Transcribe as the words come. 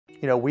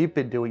You know, we've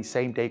been doing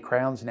same-day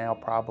crowns now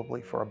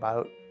probably for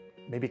about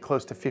maybe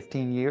close to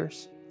 15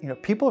 years. You know,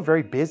 people are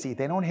very busy.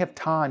 They don't have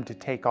time to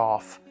take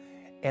off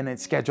and then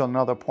schedule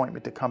another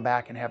appointment to come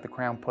back and have the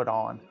crown put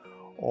on.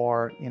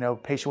 Or, you know,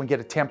 patient would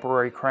get a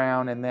temporary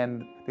crown and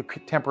then the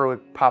temporary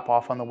would pop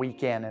off on the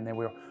weekend, and then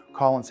we'll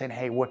call and saying,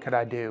 hey, what could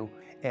I do?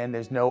 And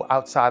there's no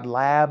outside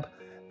lab.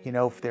 You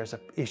know, if there's an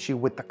issue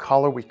with the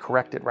color, we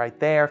correct it right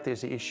there. If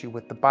there's an issue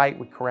with the bite,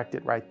 we correct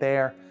it right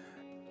there.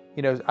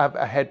 You know, I've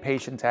had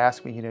patients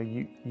ask me,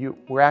 you know,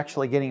 we're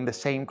actually getting the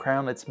same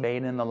crown that's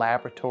made in the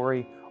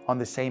laboratory on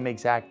the same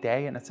exact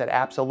day? And I said,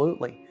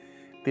 absolutely.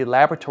 The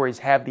laboratories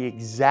have the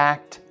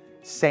exact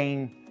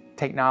same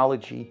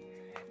technology.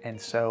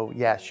 And so,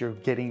 yes, you're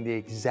getting the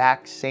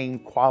exact same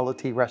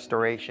quality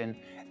restoration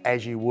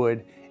as you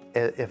would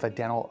if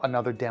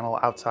another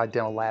outside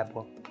dental lab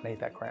made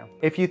that crown.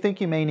 If you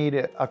think you may need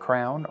a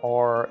crown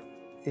or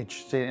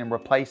interested in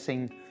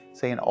replacing,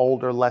 say, an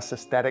older, less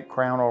aesthetic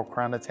crown or a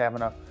crown that's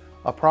having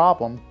a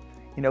problem,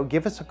 you know,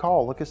 give us a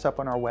call. Look us up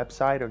on our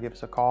website or give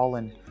us a call,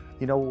 and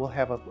you know, we'll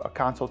have a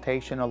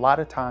consultation. A lot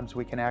of times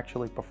we can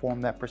actually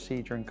perform that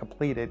procedure and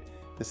complete it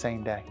the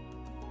same day.